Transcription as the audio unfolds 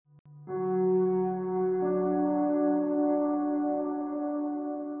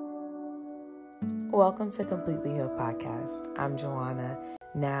Welcome to Completely Healed Podcast. I'm Joanna.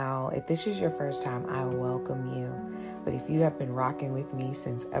 Now, if this is your first time, I welcome you. But if you have been rocking with me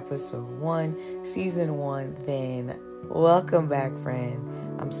since episode 1, season 1, then welcome back, friend.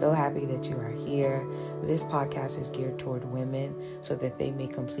 I'm so happy that you are here. This podcast is geared toward women so that they may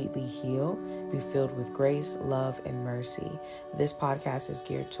completely heal, be filled with grace, love, and mercy. This podcast is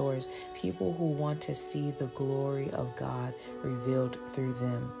geared towards people who want to see the glory of God revealed through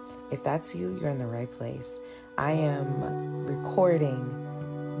them. If that's you, you're in the right place. I am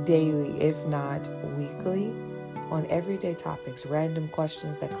recording daily, if not weekly, on everyday topics, random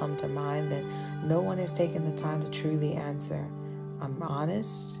questions that come to mind that no one has taken the time to truly answer. I'm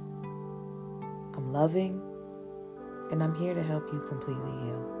honest, I'm loving, and I'm here to help you completely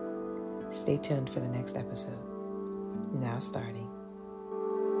heal. Stay tuned for the next episode. Now starting.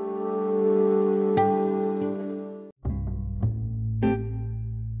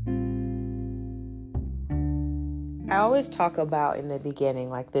 I always talk about in the beginning,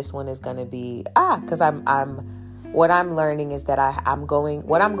 like this one is going to be, because what I'm learning is that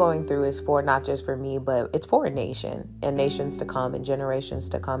what I'm going through is for not just for me, but it's for a nation and nations to come and generations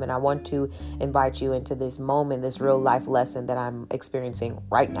to come. And I want to invite you into this moment, this real life lesson that I'm experiencing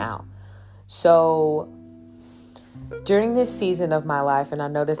right now. So during this season of my life, and I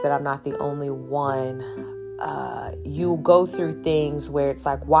notice that I'm not the only one, you go through things where it's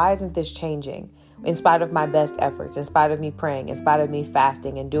like, why isn't this changing? In spite of my best efforts, in spite of me praying, in spite of me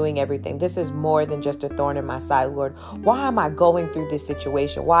fasting and doing everything, this is more than just a thorn in my side, Lord. Why am I going through this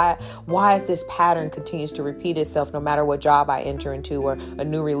situation? Why is this pattern continues to repeat itself no matter what job I enter into or a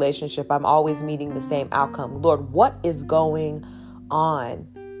new relationship? I'm always meeting the same outcome. Lord, what is going on?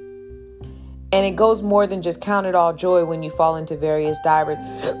 And it goes more than just count it all joy when you fall into various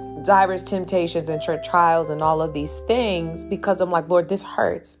diverse temptations and trials and all of these things, because I'm like, Lord, this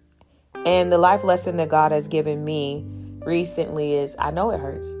hurts. And the life lesson that God has given me recently is, I know it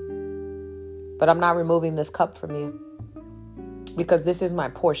hurts, but I'm not removing this cup from you because this is my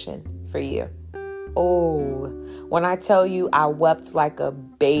portion for you. Oh, when I tell you I wept like a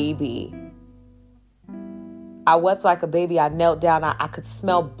baby, I knelt down. I could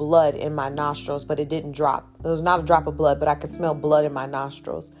smell blood in my nostrils, but it didn't drop. It was not a drop of blood, but I could smell blood in my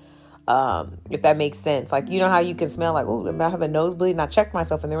nostrils. If that makes sense. Like, you know how you can smell like, oh, I have a nosebleed, and I checked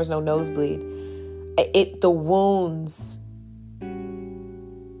myself and there was no nosebleed. The wounds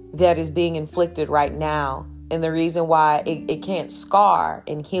that is being inflicted right now, and the reason why it can't scar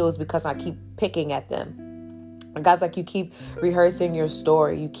and heal is because I keep picking at them. And God's like, you keep rehearsing your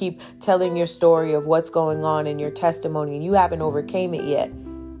story. You keep telling your story of what's going on in your testimony, and you haven't overcame it yet.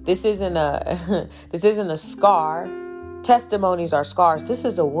 This isn't a scar. Testimonies are scars. This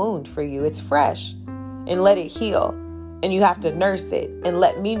is a wound for you. It's fresh, and let it heal. And you have to nurse it and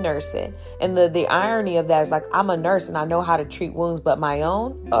let me nurse it. And the irony of that is, like, I'm a nurse and I know how to treat wounds, but my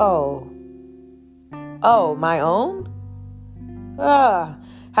own, my own.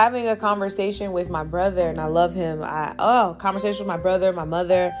 Having a conversation with my brother, and I love him. Conversation with my brother, my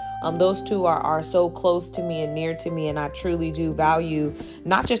mother. Those two are so close to me and near to me, and I truly do value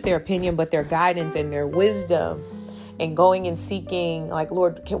not just their opinion, but their guidance and their wisdom. And going and seeking, like,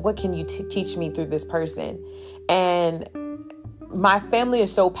 Lord, what can you teach me through this person? And my family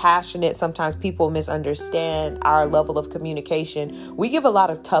is so passionate. Sometimes people misunderstand our level of communication. We give a lot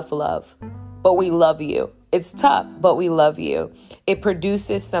of tough love, but we love you. It's tough, but we love you. It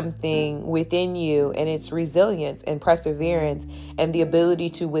produces something within you, and it's resilience and perseverance and the ability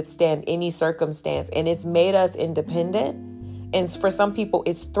to withstand any circumstance. And it's made us independent. And for some people,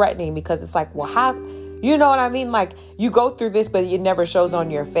 it's threatening because it's like, well, how... You know what I mean? Like, you go through this, but it never shows on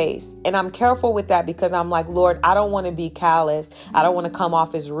your face. And I'm careful with that because I'm like, Lord, I don't want to be callous. I don't want to come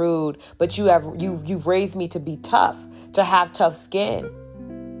off as rude. But you've raised me to be tough, to have tough skin.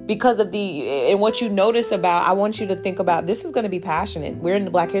 Because of and what you notice about, I want you to think about, this is going to be passionate. We're in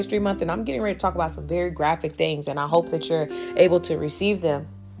the Black History Month, and I'm getting ready to talk about some very graphic things. And I hope that you're able to receive them.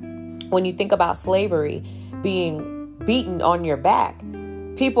 When you think about slavery being beaten on your back,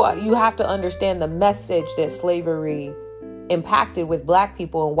 people, you have to understand the message that slavery impacted with Black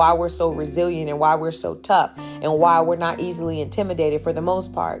people, and why we're so resilient and why we're so tough and why we're not easily intimidated for the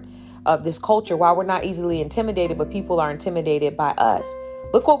most part of this culture, why we're not easily intimidated, but people are intimidated by us.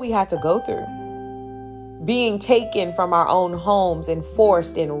 Look what we had to go through. Being taken from our own homes and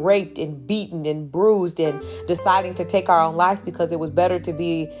forced and raped and beaten and bruised and deciding to take our own lives because it was better to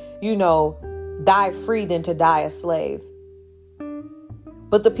be, die free than to die a slave.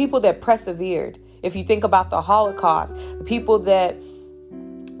 But the people that persevered, if you think about the Holocaust, the people that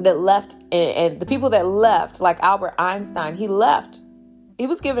left and the people that left, like Albert Einstein, he left He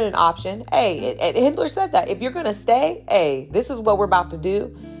was given an option. Hey, Hitler said that if you're going to stay, hey, this is what we're about to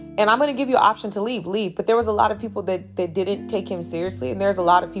do. And I'm going to give you an option to leave. But there was a lot of people that didn't take him seriously. And there's a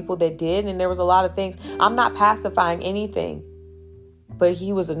lot of people that did. And there was a lot of things. I'm not pacifying anything. But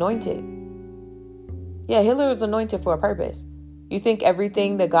he was anointed. Yeah, Hitler was anointed for a purpose. You think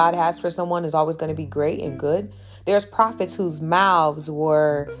everything that God has for someone is always going to be great and good? There's prophets whose mouths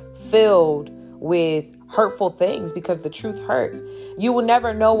were filled with hurtful things because the truth hurts. You will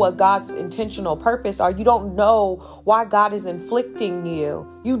never know what God's intentional purpose are. You don't know why God is inflicting you.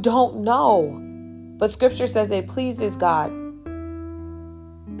 You don't know. But scripture says it pleases God.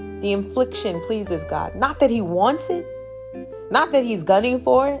 The infliction pleases God. Not that he wants it. Not that he's gunning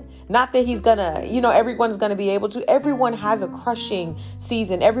for it. Not that he's gonna, everyone's gonna be able to. Everyone has a crushing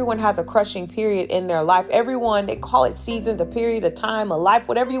season. Everyone has a crushing period in their life. Everyone, they call it seasons, a period, a time, a life,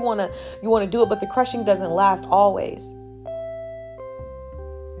 whatever you wanna do it. But the crushing doesn't last always.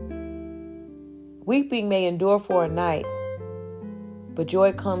 Weeping may endure for a night, but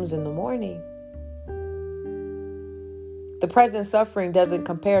joy comes in the morning. The present suffering doesn't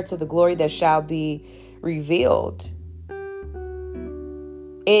compare to the glory that shall be revealed.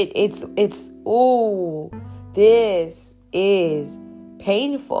 This is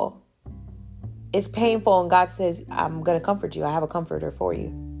painful. It's painful. And God says, I'm going to comfort you. I have a comforter for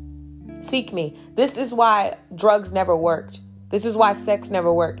you. Seek me. This is why drugs never worked. This is why sex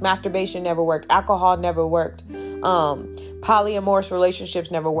never worked. Masturbation never worked. Alcohol never worked. Polyamorous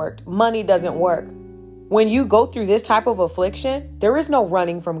relationships never worked. Money doesn't work. When you go through this type of affliction, there is no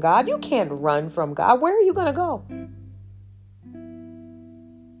running from God. You can't run from God. Where are you going to go?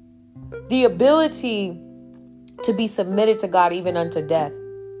 The ability to be submitted to God even unto death.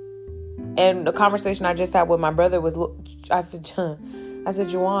 And the conversation I just had with my brother was, I said,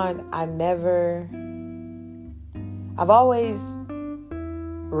 Juwan, I've always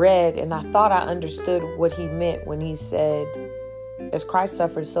read and I thought I understood what he meant when he said, as Christ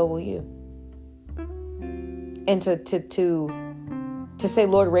suffered, so will you. And to say,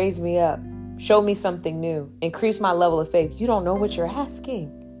 Lord, raise me up, show me something new, increase my level of faith. You don't know what you're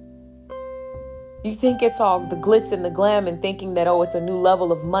asking. You think it's all the glitz and the glam and thinking that, it's a new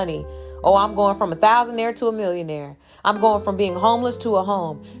level of money. Oh, I'm going from a thousandaire to a millionaire. I'm going from being homeless to a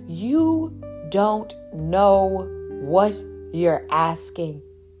home. You don't know what you're asking.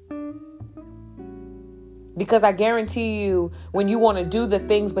 Because I guarantee you, when you want to do the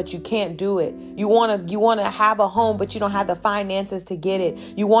things, but you can't do it. You want to have a home, but you don't have the finances to get it.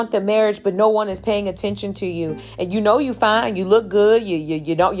 You want the marriage, but no one is paying attention to you. And you fine. You look good.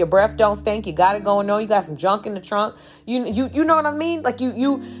 You don't, your breath don't stink. You got it going on. You got some junk in the trunk. You know what I mean? Like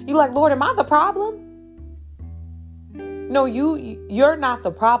you like, Lord, am I the problem? No, you're not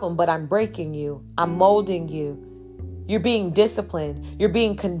the problem, but I'm breaking you. I'm molding you. You're being disciplined. You're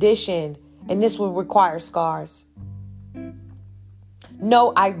being conditioned. And this will require scars.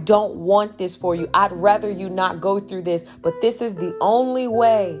 No, I don't want this for you. I'd rather you not go through this. But this is the only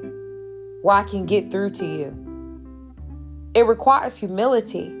way where I can get through to you. It requires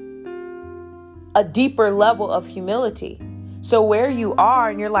humility. A deeper level of humility. So where you are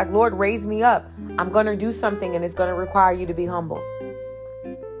and you're like, Lord, raise me up. I'm going to do something and it's going to require you to be humble.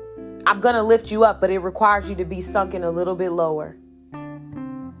 I'm going to lift you up, but it requires you to be sunken a little bit lower.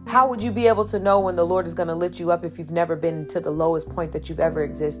 How would you be able to know when the Lord is going to lift you up if you've never been to the lowest point that you've ever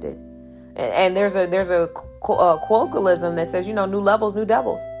existed? And there's a colloquialism that says, new levels, new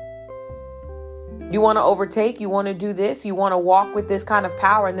devils. You want to overtake? You want to do this? You want to walk with this kind of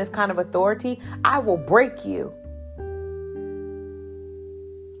power and this kind of authority? I will break you.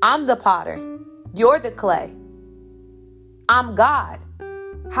 I'm the potter. You're the clay. I'm God.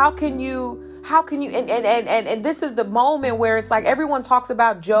 How can you, and this is the moment where it's like everyone talks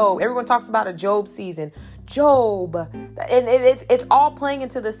about Job. Everyone talks about a Job season. Job. And it's all playing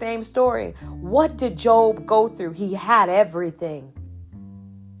into the same story. What did Job go through? He had everything.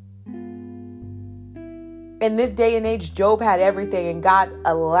 In this day and age, Job had everything and God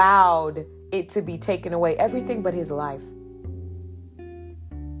allowed it to be taken away. Everything but his life.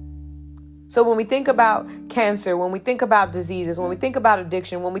 So when we think about cancer, when we think about diseases, when we think about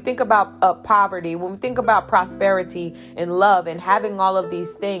addiction, when we think about poverty, when we think about prosperity and love and having all of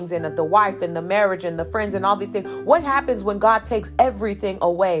these things and the wife and the marriage and the friends and all these things, what happens when God takes everything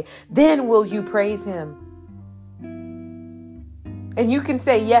away? Then will you praise him? And you can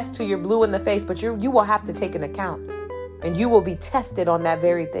say yes to your blue in the face, but you will have to take an account and you will be tested on that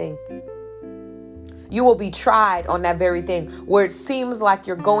very thing. You will be tried on that very thing where it seems like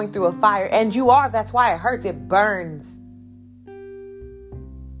you're going through a fire, and you are. That's why it hurts. It burns.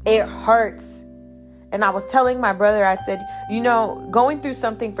 It hurts. And I was telling my brother, I said, going through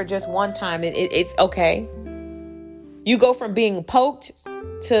something for just one time, it's okay. You go from being poked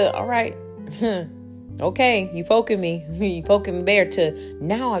to, all right, okay, you poking me, you poking the bear, to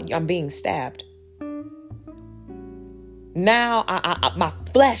now I'm being stabbed. Now my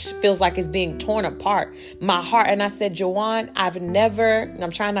flesh feels like it's being torn apart. My heart. And I said, Jawan,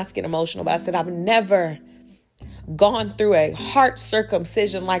 I'm trying not to get emotional, but I said, I've never gone through a heart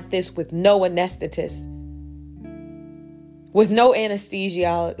circumcision like this with no anesthetist, with no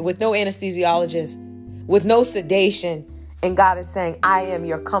anesthesiologist, with no sedation. And God is saying, I am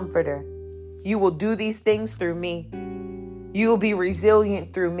your comforter. You will do these things through me. You will be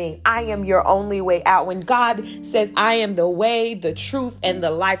resilient through me. I am your only way out. When God says, I am the way, the truth, and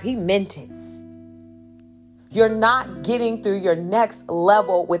the life, he meant it. You're not getting through your next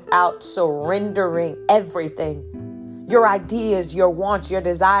level without surrendering everything. Your ideas, your wants, your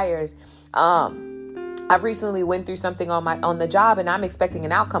desires. I've recently went through something on the job, and I'm expecting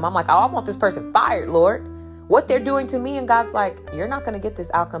an outcome. I'm like, I want this person fired, Lord. What they're doing to me. And God's like, you're not going to get this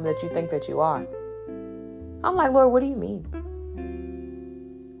outcome that you think that you are. I'm like, Lord, what do you mean?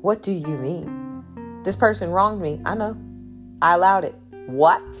 What do you mean? This person wronged me. I know. I allowed it.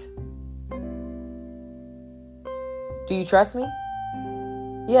 What? Do you trust me?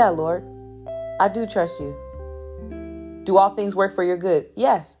 Yeah, Lord. I do trust you. Do all things work for your good?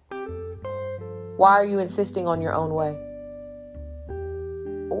 Yes. Why are you insisting on your own way?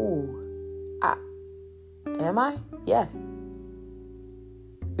 Am I? Yes.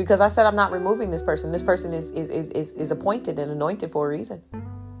 Because I said I'm not removing this person. This person is appointed and anointed for a reason.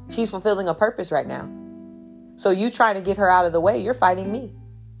 She's fulfilling a purpose right now. So you trying to get her out of the way, you're fighting me.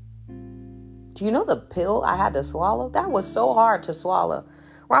 Do you know the pill I had to swallow? That was so hard to swallow.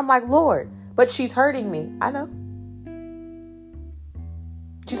 Where I'm like, Lord, but she's hurting me. I know.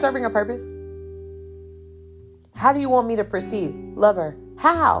 She's serving a purpose. How do you want me to proceed? Love her.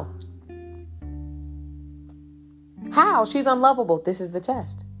 How? How? She's unlovable. This is the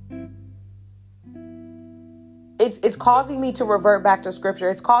test. It's causing me to revert back to scripture.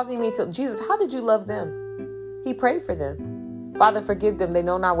 It's causing me to, Jesus, how did you love them? He prayed for them. Father, forgive them. They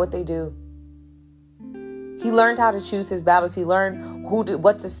know not what they do. He learned how to choose his battles. He learned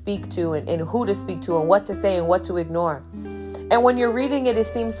what to speak to and who to speak to and what to say and what to ignore. And when you're reading it, it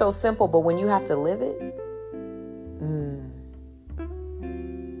seems so simple, but when you have to live it,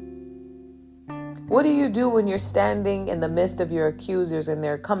 what do you do when you're standing in the midst of your accusers and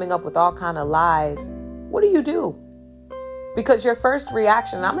they're coming up with all kind of lies? What do you do? Because your first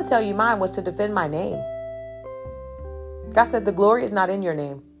reaction, I'm going to tell you mine, was to defend my name. God said, the glory is not in your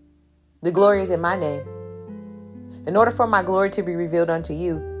name. The glory is in my name. In order for my glory to be revealed unto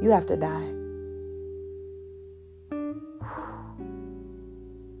you, you have to die.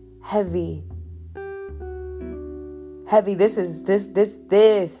 Heavy. This is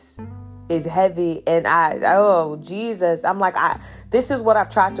heavy. And Jesus, I'm like, this is what I've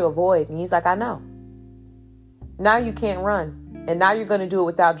tried to avoid. And he's like, I know. Now you can't run. And now you're going to do it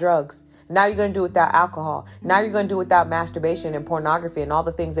without drugs. Now you're going to do it without alcohol. Now you're going to do it without masturbation and pornography and all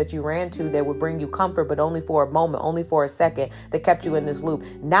the things that you ran to that would bring you comfort, but only for a moment, only for a second, that kept you in this loop.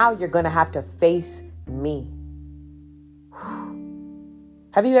 Now you're going to have to face me.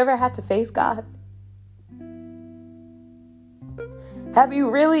 Have you ever had to face God? Have you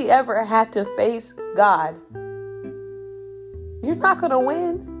really ever had to face God? You're not going to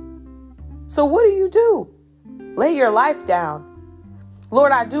win. So what do? Lay your life down.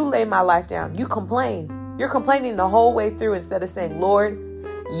 Lord, I do lay my life down. You complain. You're complaining the whole way through instead of saying, Lord,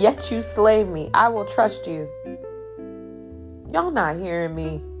 yet you slay me. I will trust you. Y'all not hearing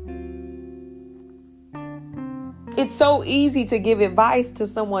me. It's so easy to give advice to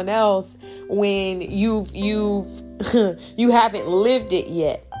someone else when you haven't lived it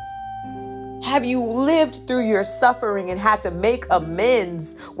yet. Have you lived through your suffering and had to make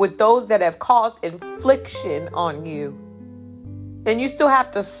amends with those that have caused infliction on you? And you still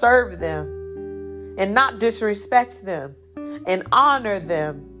have to serve them and not disrespect them and honor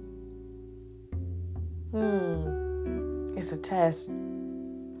them. It's a test.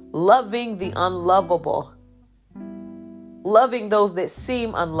 Loving the unlovable. Loving those that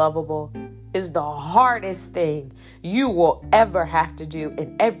seem unlovable is the hardest thing you will ever have to do,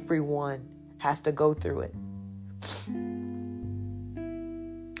 and everyone has to go through it.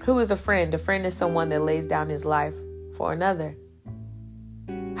 Who is a friend? A friend is someone that lays down his life for another.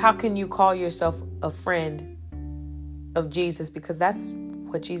 How can you call yourself a friend of Jesus? Because that's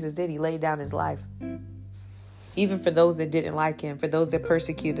what Jesus did. He laid down his life. Even for those that didn't like him, for those that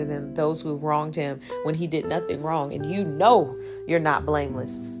persecuted him, those who wronged him when he did nothing wrong. And you know you're not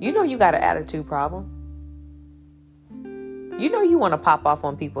blameless. You know you got an attitude problem. You know you want to pop off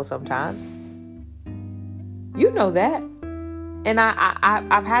on people sometimes. You know that. And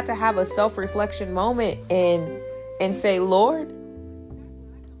I've had to have a self-reflection moment and say, Lord,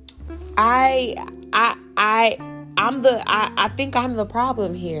 I think I'm the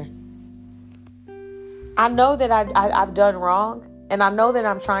problem here. I know that I've done wrong, and I know that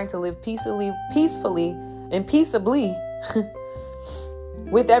I'm trying to live peacefully and peaceably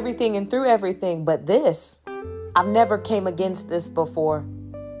with everything and through everything. But this, I've never came against this before.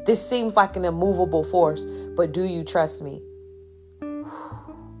 This seems like an immovable force, but do you trust me?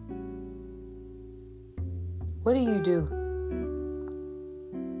 What do?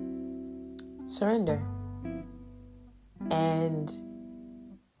 Surrender and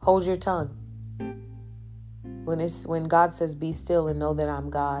hold your tongue. When God says, be still and know that I'm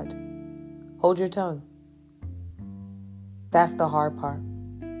God, hold your tongue. That's the hard part.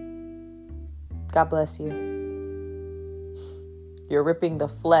 God bless you. You're ripping the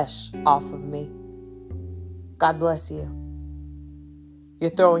flesh off of me. God bless you. You're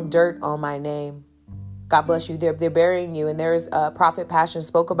throwing dirt on my name. God bless you. They're burying you. And there's Prophet Passion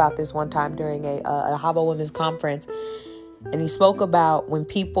spoke about this one time during a Hava Women's Conference. And he spoke about when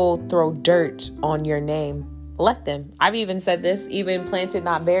people throw dirt on your name, let them. I've even said this, even Planted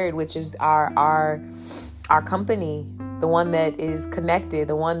Not Buried, which is our company, the one that is connected,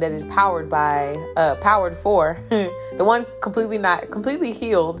 the one that is powered for, the one completely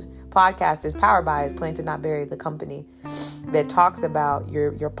healed podcast is powered by is Planted Not Buried, the company that talks about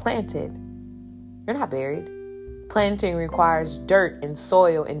you're planted. You're not buried. Planting requires dirt and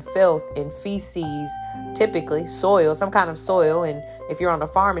soil and filth and feces, typically soil, some kind of soil. And if you're on a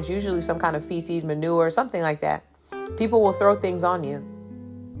farm, it's usually some kind of feces, manure, something like that. People will throw things on you.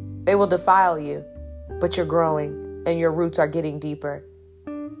 They will defile you, but you're growing and your roots are getting deeper.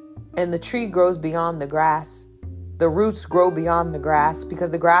 And the tree grows beyond the grass. The roots grow beyond the grass because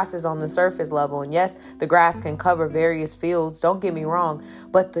the grass is on the surface level. And yes, the grass can cover various fields. Don't get me wrong,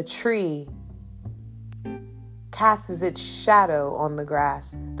 but the tree casts its shadow on the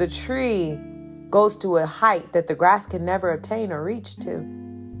grass. The tree goes to a height that the grass can never attain or reach to.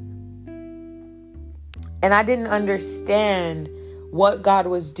 And I didn't understand what God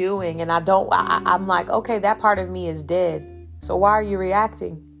was doing. And I'm like, okay, that part of me is dead. So why are you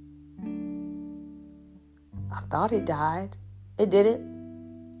reacting? I thought it died. It didn't.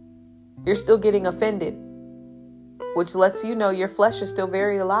 You're still getting offended, which lets you know your flesh is still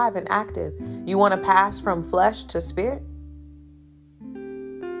very alive and active. You want to pass from flesh to spirit?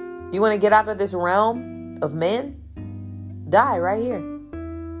 You want to get out of this realm of men? Die right here.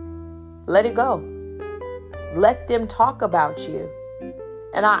 Let it go. Let them talk about you.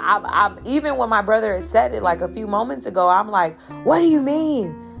 And I even when my brother had said it like a few moments ago, I'm like, what do you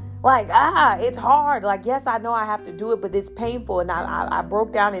mean? Like, it's hard. Like, yes, I know I have to do it, but it's painful. And I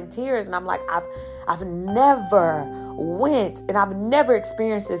broke down in tears and I'm like, I've never went and I've never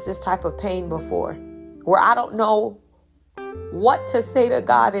experienced this type of pain before, where I don't know what to say to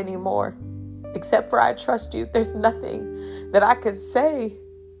God anymore, except for I trust you. There's nothing that I could say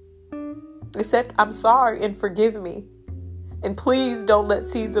except I'm sorry and forgive me. And please don't let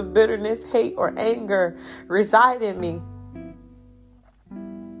seeds of bitterness, hate, or anger reside in me.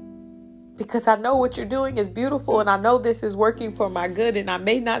 Because I know what you're doing is beautiful and I know this is working for my good, and I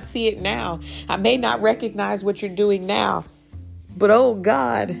may not see it now. I may not recognize what you're doing now, but oh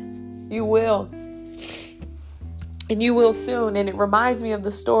God, you will. And you will soon. And it reminds me of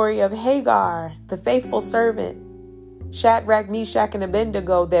the story of Hagar, the faithful servant, Shadrach, Meshach, and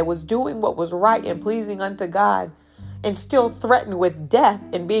Abednego, that was doing what was right and pleasing unto God and still threatened with death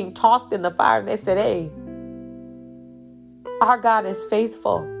and being tossed in the fire. And they said, hey, our God is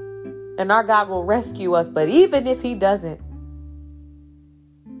faithful and our God will rescue us. But even if he doesn't,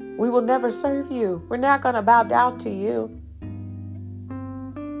 we will never serve you. We're not going to bow down to you.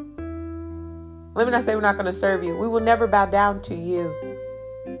 Let me not say we're not going to serve you. We will never bow down to you.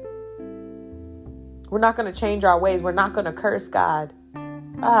 We're not going to change our ways. We're not going to curse God.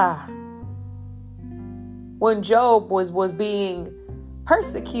 When Job was being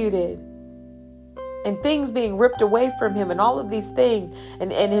persecuted and things being ripped away from him and all of these things,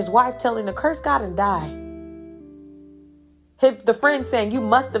 and his wife telling to curse God and die. The friend saying, you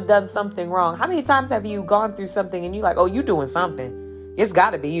must have done something wrong. How many times have you gone through something and you're like, oh, you doing something? It's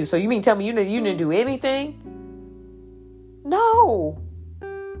got to be you. So you mean tell me you didn't do anything? No.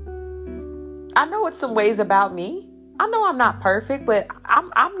 I know it's some ways about me. I know I'm not perfect, but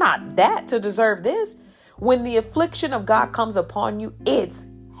I'm not that to deserve this. When the affliction of God comes upon you, it's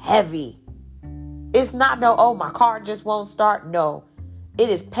heavy. It's not my car just won't start. No, it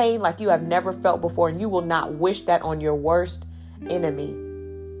is pain like you have never felt before. And you will not wish that on your worst enemy.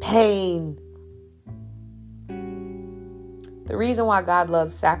 Pain. The reason why God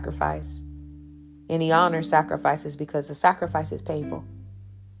loves sacrifice and he honors sacrifice is because the sacrifice is painful.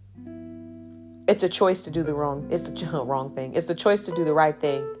 It's a choice to do the wrong. It's the wrong thing. It's the choice to do the right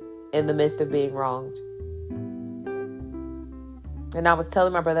thing in the midst of being wronged. And I was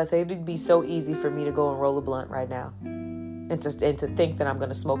telling my brother, I said, it'd be so easy for me to go and roll a blunt right now. And to think that I'm going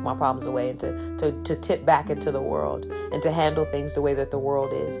to smoke my problems away and to tip back into the world and to handle things the way that the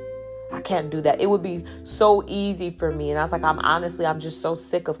world is. I can't do that. It would be so easy for me. And I was like, I'm just so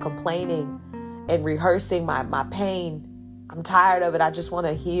sick of complaining and rehearsing my pain. I'm tired of it. I just want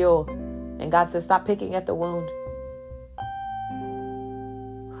to heal. And God says, stop picking at the wound.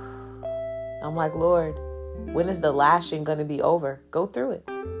 I'm like, Lord, when is the lashing going to be over? Go through it.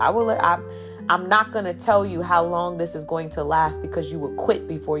 I'm not going to tell you how long this is going to last because you will quit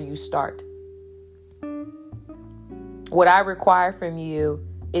before you start. What I require from you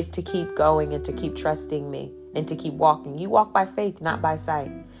is to keep going and to keep trusting me and to keep walking. You walk by faith, not by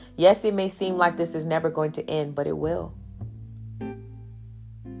sight. Yes, it may seem like this is never going to end, but it will.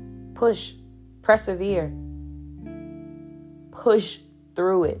 Push, persevere, push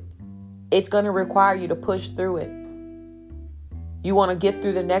through it. It's going to require you to push through it. You want to get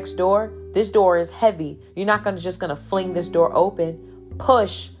through the next door? This door is heavy. You're not just going to fling this door open.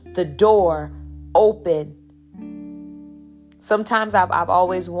 Push the door open. Sometimes I've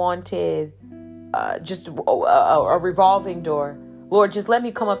always wanted just a revolving door. Lord, just let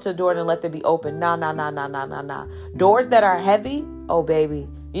me come up to the door and let them be open. Nah. Doors that are heavy, oh baby,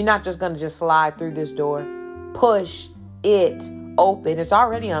 you're not just going to just slide through this door. Push it open. It's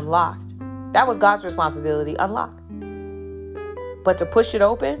already unlocked. That was God's responsibility, unlock. But to push it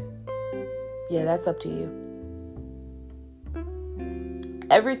open, yeah, that's up to you.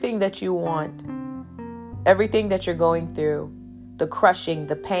 Everything that you want, everything that you're going through, the crushing,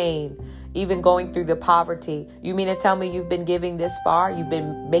 the pain, even going through the poverty. You mean to tell me you've been giving this far? You've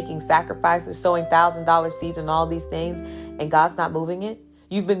been making sacrifices, sowing $1,000 seeds and all these things, and God's not moving it?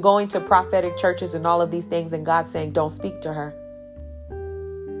 You've been going to prophetic churches and all of these things, and God's saying, don't speak to her.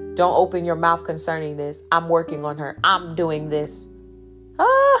 Don't open your mouth concerning this. I'm working on her. I'm doing this.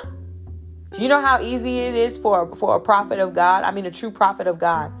 Do you know how easy it is for a prophet of God? I mean, a true prophet of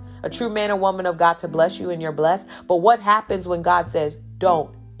God, a true man or woman of God to bless you and you're blessed. But what happens when God says,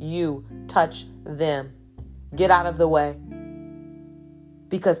 don't you touch them? Get out of the way.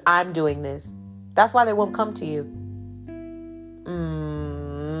 Because I'm doing this. That's why they won't come to you.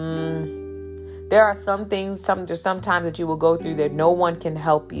 There are some things, sometimes that you will go through that no one can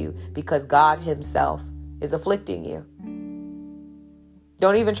help you because God himself is afflicting you.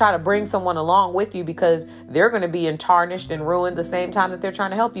 Don't even try to bring someone along with you because they're going to be tarnished and ruined the same time that they're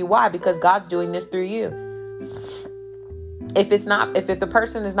trying to help you. Why? Because God's doing this through you. If the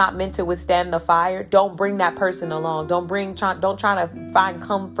person is not meant to withstand the fire, don't bring that person along. Don't try to find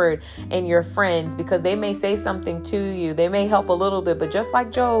comfort in your friends because they may say something to you. They may help a little bit, but just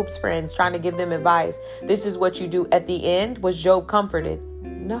like Job's friends trying to give them advice, this is what you do. At the end, was Job comforted?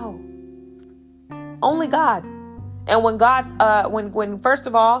 No. Only God. And when God, when first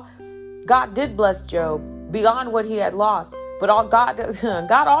of all, God did bless Job beyond what he had lost. But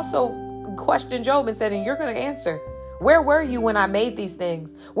God also questioned Job and said, and you're going to answer. Where were you when I made these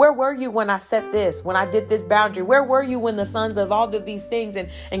things? Where were you when I set this, when I did this boundary? Where were you when the sons of all of these things?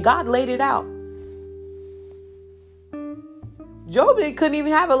 And God laid it out. Job couldn't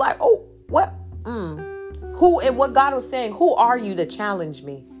even have it like, oh, what? Who and what God was saying, who are you to challenge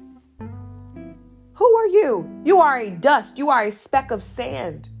me? Who are you? You are a dust. You are a speck of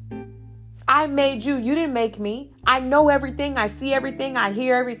sand. I made you. You didn't make me. I know everything. I see everything. I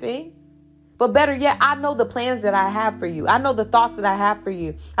hear everything. But better yet, I know the plans that I have for you. I know the thoughts that I have for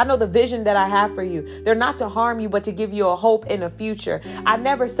you. I know the vision that I have for you. They're not to harm you, but to give you a hope in a future. I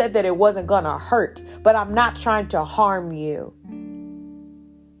never said that it wasn't going to hurt, but I'm not trying to harm you.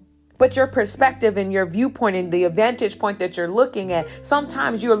 But your perspective and your viewpoint and the vantage point that you're looking at,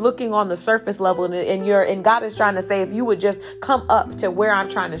 sometimes you're looking on the surface level and God is trying to say, if you would just come up to where I'm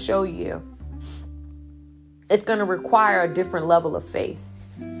trying to show you, it's going to require a different level of faith.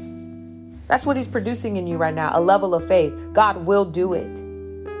 That's what he's producing in you right now, a level of faith. God will do it.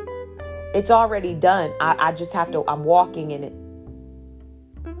 It's already done. I just have to, I'm walking in it.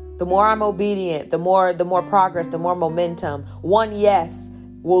 The more I'm obedient, the more progress, the more momentum. One yes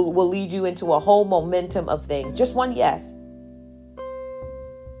will lead you into a whole momentum of things. Just one yes.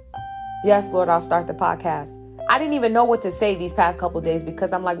 Yes, Lord, I'll start the podcast. I didn't even know what to say these past couple of days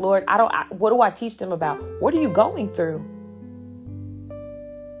because I'm like, Lord, what do I teach them about? What are you going through?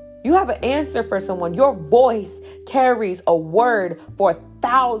 You have an answer for someone. Your voice carries a word for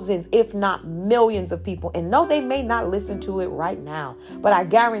thousands, if not millions of people. And no, they may not listen to it right now, but I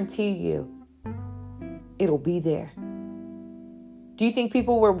guarantee you it'll be there. Do you think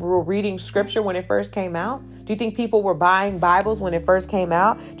people were reading scripture when it first came out? Do you think people were buying Bibles when it first came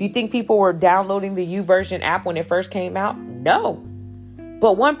out? Do you think people were downloading the YouVersion app when it first came out? No.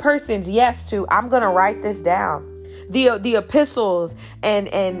 But one person's yes to, I'm going to write this down. The epistles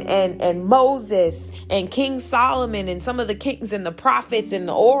and Moses and King Solomon and some of the kings and the prophets and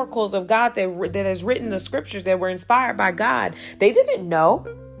the oracles of God that has written the scriptures that were inspired by God. They didn't know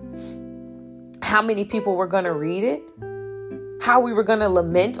how many people were going to read it, how we were going to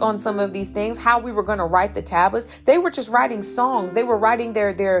lament on some of these things, how we were going to write the tablets. They were just writing songs. They were writing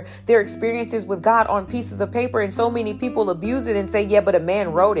their experiences with God on pieces of paper. And so many people abuse it and say, yeah, but a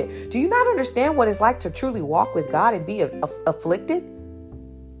man wrote it. Do you not understand what it's like to truly walk with God and be afflicted?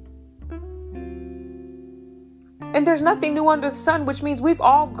 And there's nothing new under the sun, which means we're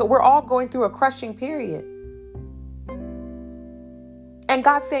all going through a crushing period. And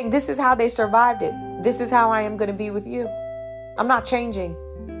God's saying, this is how they survived it. This is how I am going to be with you. I'm not changing.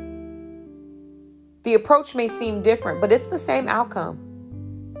 The approach may seem different, but it's the same outcome.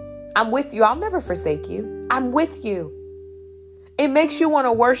 I'm with you. I'll never forsake you. I'm with you. It makes you want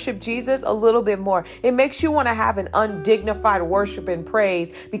to worship Jesus a little bit more. It makes you want to have an undignified worship and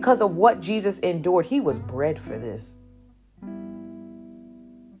praise because of what Jesus endured. He was bred for this.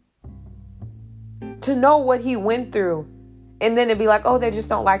 To know what he went through and then to be like, oh, they just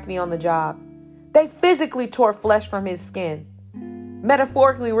don't like me on the job. They physically tore flesh from his skin.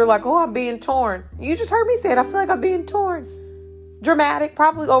 Metaphorically, we're like, oh, I'm being torn. You just heard me say it. I feel like I'm being torn. Dramatic,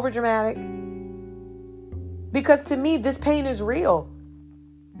 probably over dramatic. Because to me, this pain is real.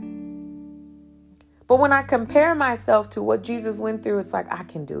 But when I compare myself to what Jesus went through, it's like, I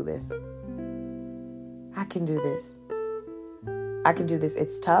can do this. I can do this. I can do this.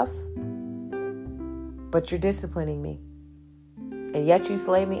 It's tough, but you're disciplining me. And yet you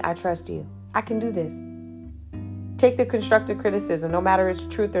slay me. I trust you. I can do this. Take the constructive criticism, no matter it's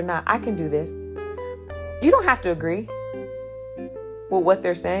truth or not. I can do this. You don't have to agree with what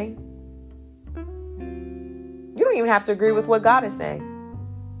they're saying. You don't even have to agree with what God is saying.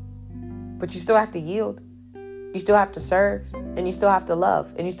 But you still have to yield. You still have to serve. And you still have to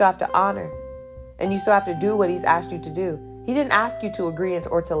love. And you still have to honor. And you still have to do what he's asked you to do. He didn't ask you to agree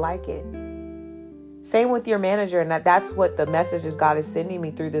or to like it. Same with your manager. And that's what the messages God is sending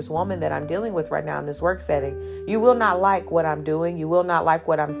me through this woman that I'm dealing with right now in this work setting. You will not like what I'm doing. You will not like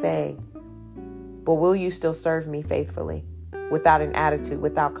what I'm saying. But will you still serve me faithfully without an attitude,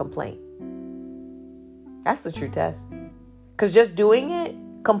 without complaint? That's the true test. Because just doing it,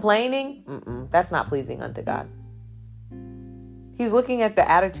 complaining, that's not pleasing unto God. He's looking at the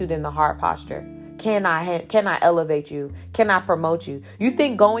attitude and the heart posture. Can I elevate you? Can I promote you? You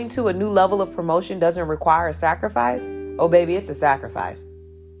think going to a new level of promotion doesn't require a sacrifice? Oh, baby, it's a sacrifice.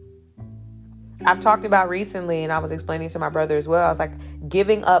 I've talked about recently, and I was explaining to my brother as well. I was like,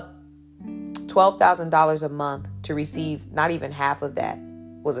 giving up $12,000 a month to receive not even half of that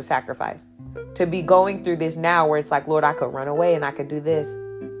was a sacrifice. To be going through this now where it's like, Lord, I could run away and I could do this.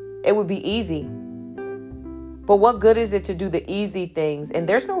 It would be easy. But what good is it to do the easy things? And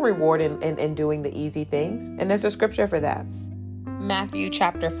there's no reward in doing the easy things. And there's a scripture for that. Matthew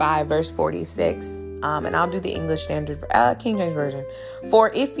chapter 5, verse 46. And I'll do the English Standard King James Version.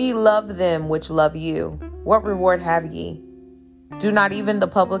 For if ye love them which love you, what reward have ye? Do not even the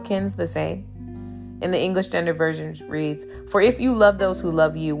publicans the same? In the English Standard Version reads, for if you love those who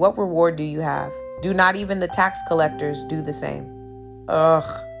love you, what reward do you have? Do not even the tax collectors do the same? Ugh.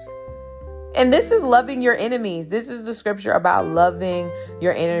 And this is loving your enemies. This is the scripture about loving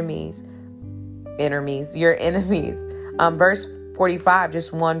your enemies. Verse 45,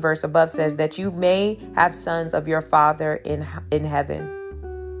 just one verse above, says that you may have sons of your Father in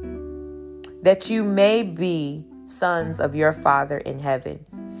heaven. That you may be sons of your Father in heaven.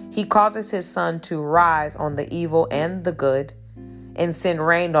 He causes his sun to rise on the evil and the good, and send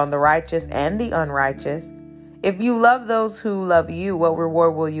rain on the righteous and the unrighteous. If you love those who love you, what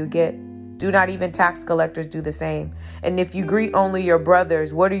reward will you get? Do not even tax collectors do the same? And if you greet only your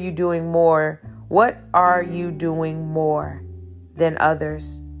brothers, what are you doing more? What are you doing more than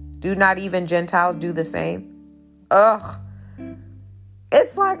others? Do not even Gentiles do the same? Ugh.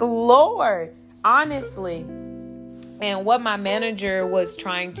 It's like, Lord, honestly, And what my manager was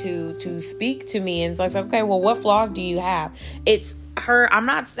trying to speak to me, and so I said, okay, well, what flaws do you have? It's her. I'm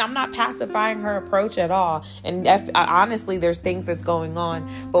not pacifying her approach at all. And honestly, there's things that's going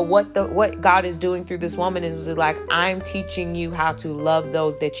on. But what God is doing through this woman is like, I'm teaching you how to love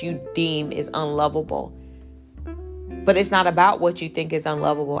those that you deem is unlovable. But it's not about what you think is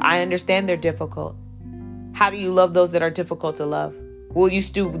unlovable. I understand they're difficult. How do you love those that are difficult to love? Will you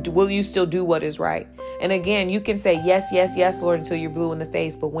still do what is right? And again, you can say yes, yes, yes, Lord, until you're blue in the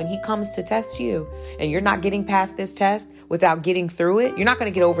face. But when he comes to test you and you're not getting past this test without getting through it, you're not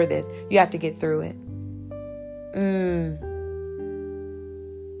going to get over this. You have to get through it.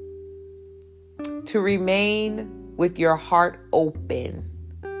 To remain with your heart open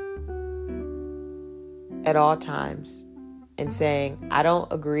at all times and saying, I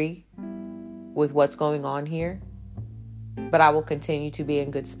don't agree with what's going on here, but I will continue to be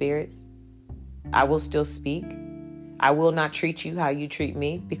in good spirits. I will still speak. I will not treat you how you treat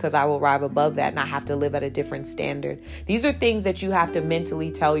me, because I will rise above that and I have to live at a different standard. These are things that you have to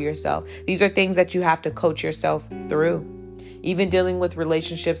mentally tell yourself. These are things that you have to coach yourself through. Even dealing with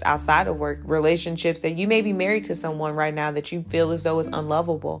relationships outside of work, relationships that you may be married to someone right now that you feel as though is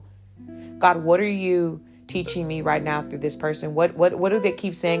unlovable. God, what are you teaching me right now through this person? What do they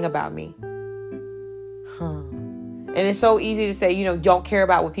keep saying about me? And it's so easy to say, don't care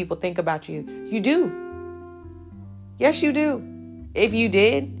about what people think about you. You do. Yes, you do. If you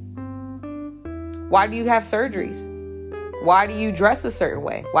did, why do you have surgeries? Why do you dress a certain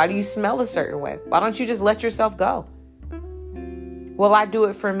way? Why do you smell a certain way? Why don't you just let yourself go? Well, I do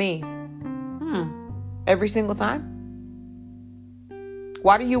it for me. Every single time?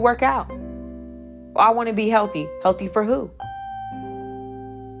 Why do you work out? Well, I want to be healthy. Healthy for who?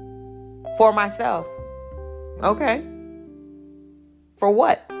 For myself. Okay. For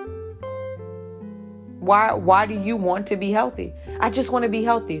what? Why do you want to be healthy? I just want to be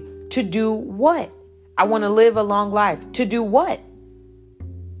healthy. To do what? I want to live a long life. To do what?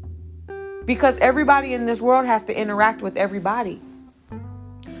 Because everybody in this world has to interact with everybody.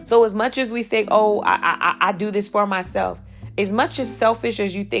 So as much as we say, I do this for myself, as much as selfish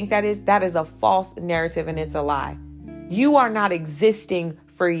as you think that is a false narrative and it's a lie. You are not existing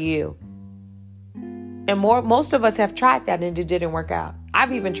for you. And most of us have tried that and it didn't work out.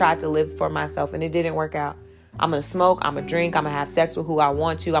 I've even tried to live for myself and it didn't work out. I'm going to smoke. I'm going to drink. I'm going to have sex with who I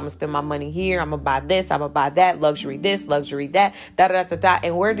want to. I'm going to spend my money here. I'm going to buy this. I'm going to buy that. Luxury this, luxury that. Da, da, da, da.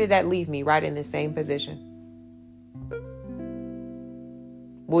 And where did that leave me? Right in the same position.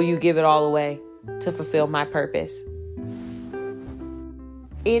 Will you give it all away to fulfill my purpose?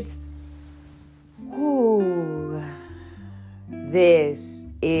 This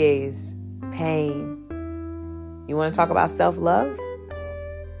is pain. You want to talk about self-love?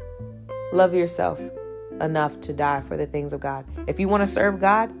 Love yourself enough to die for the things of God. If you want to serve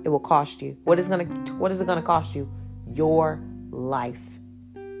God, it will cost you. What is it going to cost you? Your life.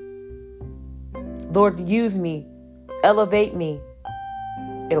 Lord, use me. Elevate me.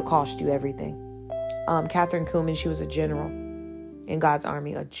 It'll cost you everything. Catherine Kuhlman, she was a general in God's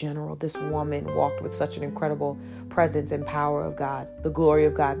army, a general. This woman walked with such an incredible presence and power of God. The glory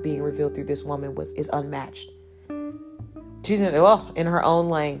of God being revealed through this woman is unmatched. She's in her own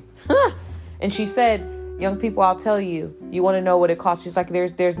lane. And she said, young people, I'll tell you, you want to know what it costs? She's like,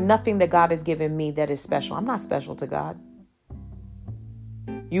 there's nothing that God has given me that is special. I'm not special to God.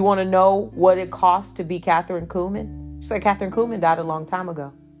 You want to know what it costs to be Catherine Kuhlman? She's like, Catherine Kuhlman died a long time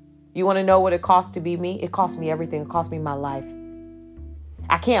ago. You want to know what it costs to be me? It cost me everything. It cost me my life.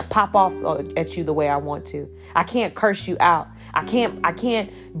 I can't pop off at you the way I want to. I can't curse you out. I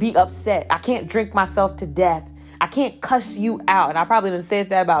can't be upset. I can't drink myself to death. I can't cuss you out. And I probably done said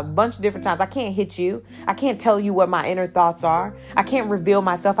that about a bunch of different times. I can't hit you. I can't tell you what my inner thoughts are. I can't reveal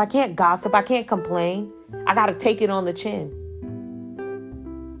myself. I can't gossip. I can't complain. I got to take it on the chin.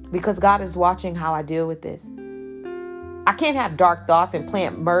 Because God is watching how I deal with this. I can't have dark thoughts and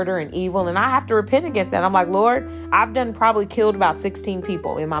plant murder and evil. And I have to repent against that. I'm like, Lord, I've probably killed about 16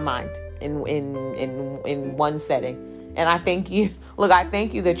 people in my mind in one setting. And I thank you. Look, I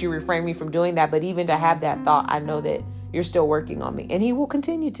thank you that you refrain me from doing that. But even to have that thought, I know that you're still working on me. And he will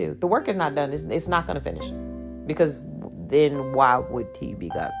continue to. The work is not done. It's not going to finish. Because then why would he be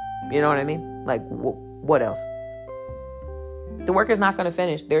God? You know what I mean? Like, what else? The work is not going to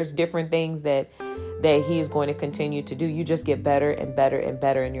finish. There's different things that he is going to continue to do. You just get better and better and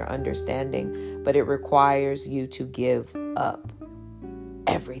better in your understanding. But it requires you to give up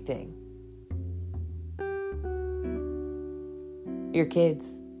everything. Your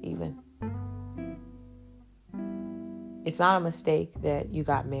kids, even. It's not a mistake that you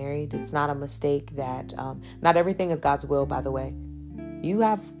got married. It's not a mistake that not everything is God's will, by the way.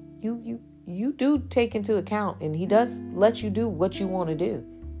 You do take into account, and he does let you do what you want to do.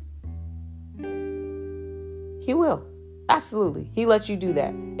 He will. Absolutely. He lets you do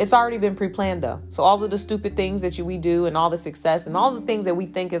that. It's already been pre-planned though. So all of the stupid things that we do and all the success and all the things that we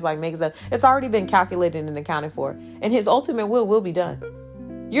think is like makes us, it's already been calculated and accounted for. And his ultimate will be done.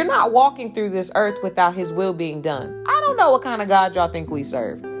 You're not walking through this earth without his will being done. I don't know what kind of God y'all think we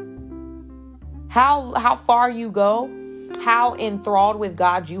serve. How far you go, how enthralled with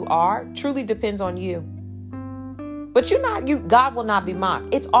God you are, truly depends on you. But God will not be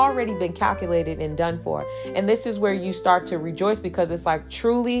mocked. It's already been calculated and done for. And this is where you start to rejoice, because it's like,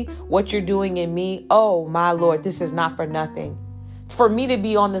 truly what you're doing in me. Oh my Lord, this is not for nothing. For me to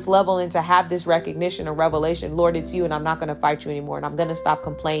be on this level and to have this recognition and revelation, Lord, it's you, and I'm not going to fight you anymore. And I'm going to stop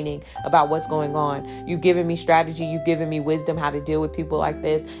complaining about what's going on. You've given me strategy. You've given me wisdom how to deal with people like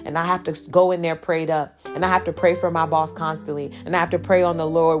this. And I have to go in there prayed up, and I have to pray for my boss constantly. And I have to pray on the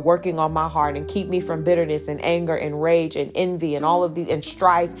Lord, working on my heart and keep me from bitterness and anger and rage and envy and all of these, and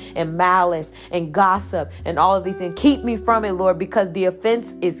strife and malice and gossip and all of these things. Keep me from it, Lord, because the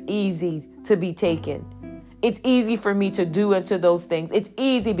offense is easy to be taken. It's easy for me to do into those things. It's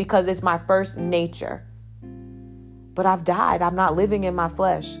easy because it's my first nature. But I've died. I'm not living in my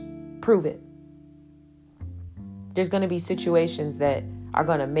flesh. Prove it. There's going to be situations that are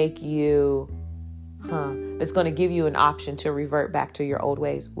going to make you, that's going to give you an option to revert back to your old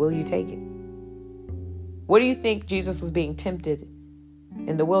ways. Will you take it? What do you think Jesus was being tempted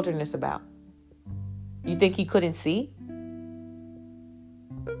in the wilderness about? You think he couldn't see?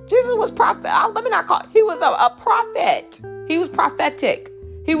 Jesus was prophet. He was a prophet. He was prophetic.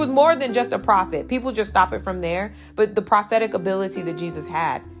 He was more than just a prophet. People just stop it from there. But the prophetic ability that Jesus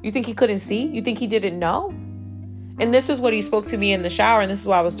had, you think he couldn't see? You think he didn't know? And this is what he spoke to me in the shower. And this is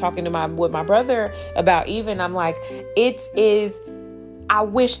what I was talking to with my brother about. Even I'm like, I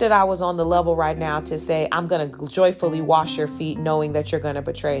wish that I was on the level right now to say, I'm going to joyfully wash your feet, knowing that you're going to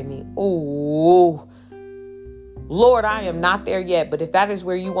betray me. Oh, Lord, I am not there yet, but if that is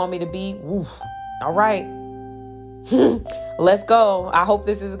where you want me to be, all right, let's go. I hope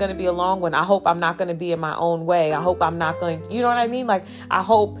this is going to be a long one. I hope I'm not going to be in my own way. I hope I'm not going to, you know what I mean? Like, I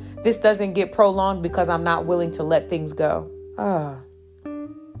hope this doesn't get prolonged because I'm not willing to let things go.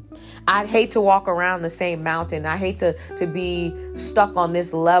 I'd hate to walk around the same mountain. I hate to be stuck on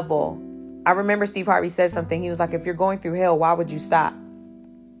this level. I remember Steve Harvey said something. He was like, if you're going through hell, why would you stop?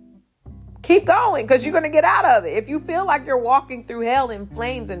 Keep going, because you're going to get out of it. If you feel like you're walking through hell and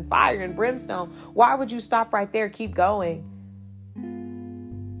flames and fire and brimstone, why would you stop right there? Keep going.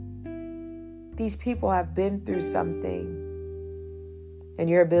 These people have been through something. And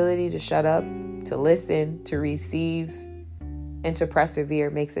your ability to shut up, to listen, to receive, and to persevere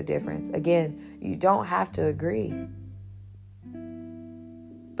makes a difference. Again, you don't have to agree.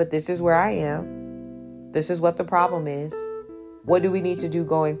 But this is where I am. This is what the problem is. What do we need to do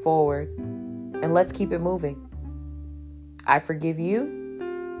going forward? And let's keep it moving. I forgive you.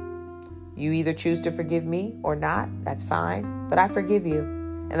 You either choose to forgive me or not. That's fine. But I forgive you.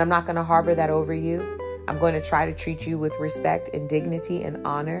 And I'm not going to harbor that over you. I'm going to try to treat you with respect and dignity and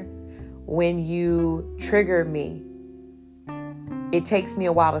honor. When you trigger me, it takes me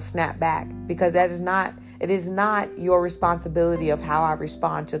a while to snap back, because it is not your responsibility of how I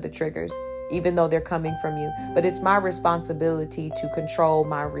respond to the triggers, even though they're coming from you. But it's my responsibility to control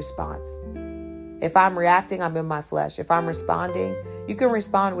my response. If I'm reacting, I'm in my flesh. If I'm responding, you can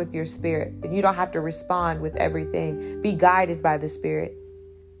respond with your spirit. And you don't have to respond with everything. Be guided by the Spirit.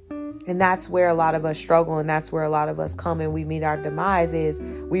 And that's where a lot of us struggle. And that's where a lot of us come and we meet our demise, is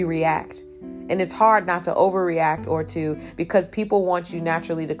we react. And it's hard not to overreact because people want you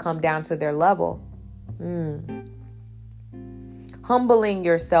naturally to come down to their level. Humbling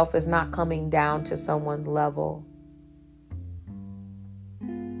yourself is not coming down to someone's level,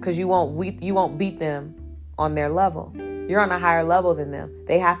 because you won't beat them on their level. You're on a higher level than them.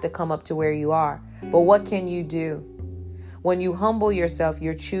 They have to come up to where you are. But what can you do? When you humble yourself,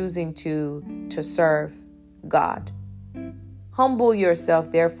 you're choosing to serve God. Humble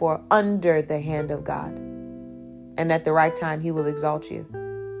yourself, therefore, under the hand of God. And at the right time, he will exalt you.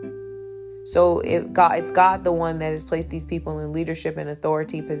 So it's God, the one that has placed these people in leadership and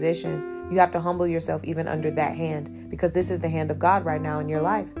authority positions. You have to humble yourself even under that hand, because this is the hand of God right now in your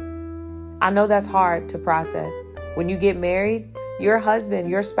life. I know that's hard to process. When you get married, your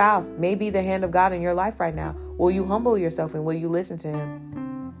husband, your spouse may be the hand of God in your life right now. Will you humble yourself and will you listen to him?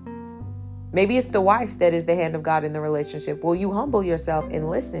 Maybe it's the wife that is the hand of God in the relationship. Will you humble yourself and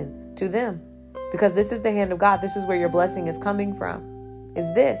listen to them? Because this is the hand of God. This is where your blessing is coming from.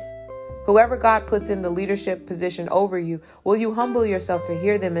 Is this. Whoever God puts in the leadership position over you, will you humble yourself to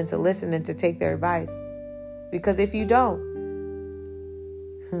hear them and to listen and to take their advice? Because if you don't,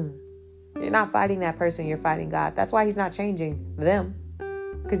 you're not fighting that person, you're fighting God. That's why he's not changing them,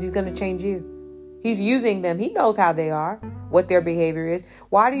 because he's going to change you. He's using them. He knows how they are, what their behavior is.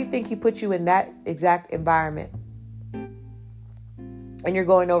 Why do you think he put you in that exact environment? And you're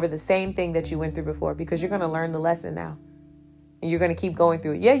going over the same thing that you went through before, because you're going to learn the lesson now. And you're going to keep going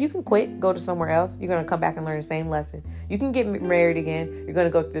through it. Yeah, you can quit, go to somewhere else. You're going to come back and learn the same lesson. You can get married again. You're going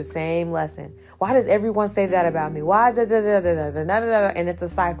to go through the same lesson. Why does everyone say that about me? Why? And it's a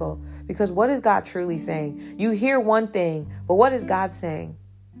cycle. Because what is God truly saying? You hear one thing, but what is God saying?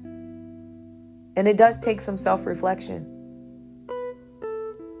 And it does take some self-reflection.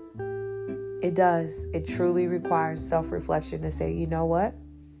 It does. It truly requires self-reflection to say, you know what?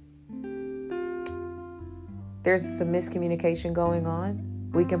 There's some miscommunication going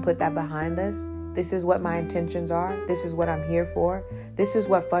on. We can put that behind us. This is what my intentions are. This is what I'm here for. This is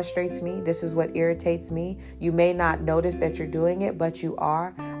what frustrates me. This is what irritates me. You may not notice that you're doing it, but you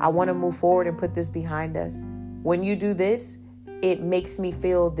are. I want to move forward and put this behind us. When you do this, it makes me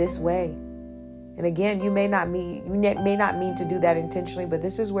feel this way. And again, you may not mean to do that intentionally, but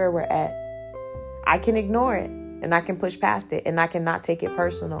this is where we're at. I can ignore it and I can push past it and I cannot take it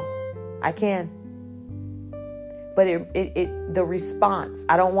personal. I can. But the response,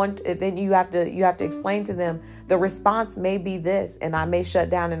 I don't want, then you have to explain to them, the response may be this, and I may shut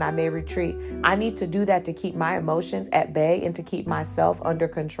down and I may retreat. I need to do that to keep my emotions at bay and to keep myself under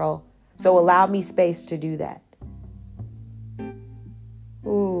control. So allow me space to do that.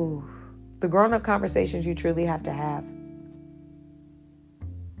 Ooh, the grown-up conversations you truly have to have.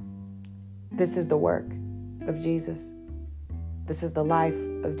 This is the work of Jesus. This is the life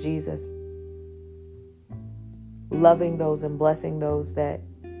of Jesus. Loving those and blessing those that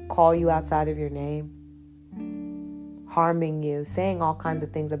call you outside of your name, harming you, saying all kinds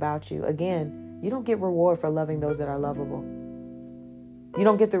of things about you. Again, you don't get reward for loving those that are lovable. You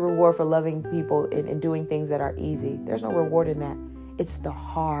don't get the reward for loving people and doing things that are easy. There's no reward in that. It's the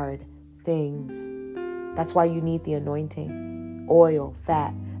hard things. That's why you need the anointing, oil,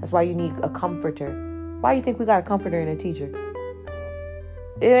 fat. That's why you need a comforter. Why do you think we got a comforter and a teacher?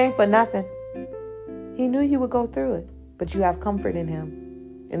 It ain't for nothing. He knew you would go through it, but you have comfort in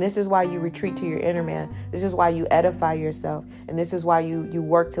him. And this is why you retreat to your inner man. This is why you edify yourself. And this is why you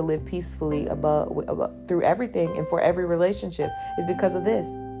work to live peacefully through everything and for every relationship, is because of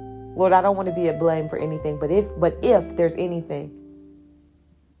this. Lord, I don't want to be at blame for anything, but if there's anything,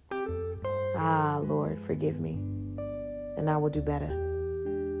 Lord, forgive me, and I will do better.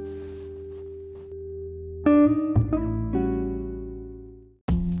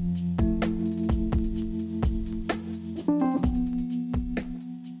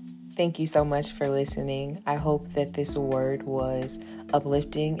 Thank you so much for listening. I hope that this word was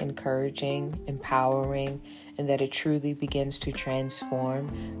uplifting, encouraging, empowering, and that it truly begins to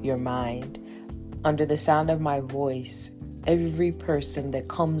transform your mind. Under the sound of my voice, every person that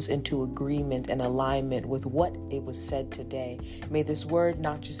comes into agreement and alignment with what it was said today, may this word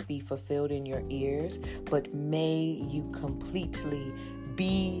not just be fulfilled in your ears, but may you completely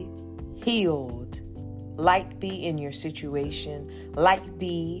be healed. Light be in your situation, light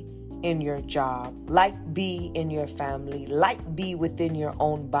be in your job, light be in your family, light be within your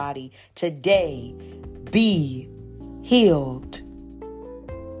own body. Today, be healed.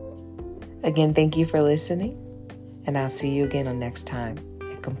 Again, thank you for listening, and I'll see you again on next time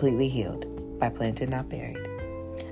at Completely Healed by Planted Not Buried.